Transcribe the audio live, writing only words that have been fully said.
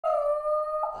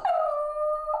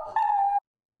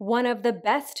One of the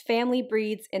best family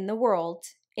breeds in the world,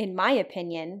 in my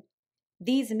opinion.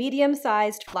 These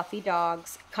medium-sized fluffy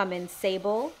dogs come in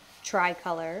sable,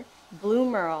 tricolor, blue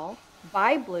merle,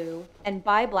 bi-blue, and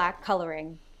bi-black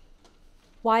coloring.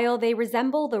 While they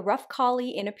resemble the rough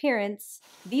collie in appearance,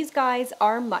 these guys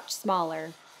are much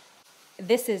smaller.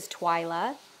 This is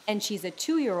Twyla, and she's a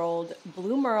 2-year-old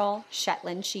blue merle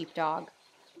Shetland Sheepdog,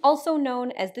 also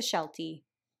known as the Sheltie.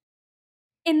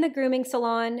 In the grooming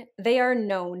salon, they are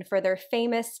known for their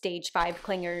famous stage 5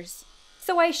 clingers,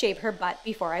 so I shave her butt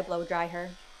before I blow dry her.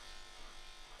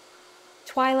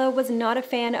 Twyla was not a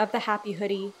fan of the Happy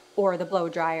Hoodie or the blow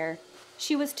dryer.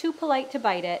 She was too polite to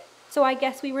bite it, so I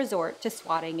guess we resort to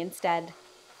swatting instead.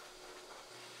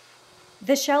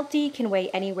 The Sheltie can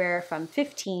weigh anywhere from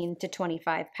 15 to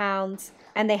 25 pounds,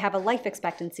 and they have a life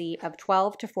expectancy of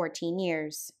 12 to 14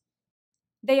 years.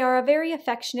 They are a very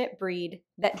affectionate breed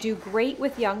that do great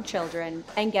with young children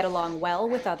and get along well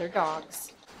with other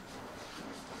dogs.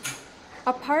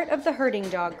 A part of the herding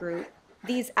dog group,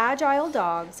 these agile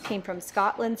dogs came from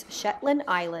Scotland's Shetland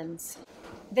Islands.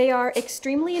 They are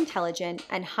extremely intelligent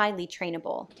and highly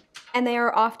trainable, and they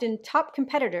are often top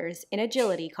competitors in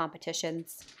agility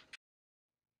competitions.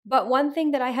 But one thing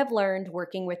that I have learned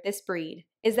working with this breed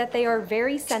is that they are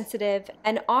very sensitive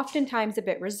and oftentimes a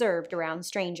bit reserved around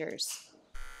strangers.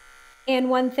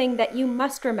 And one thing that you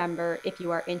must remember if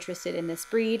you are interested in this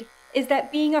breed is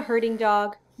that being a herding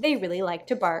dog, they really like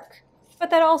to bark, but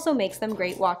that also makes them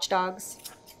great watchdogs.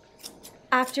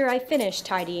 After I finish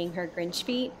tidying her Grinch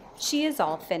feet, she is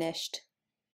all finished.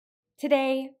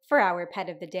 Today, for our pet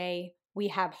of the day, we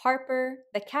have Harper,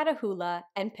 the Catahoula,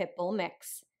 and Pitbull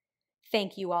mix.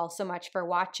 Thank you all so much for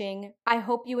watching. I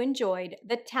hope you enjoyed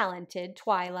the talented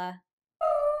Twyla.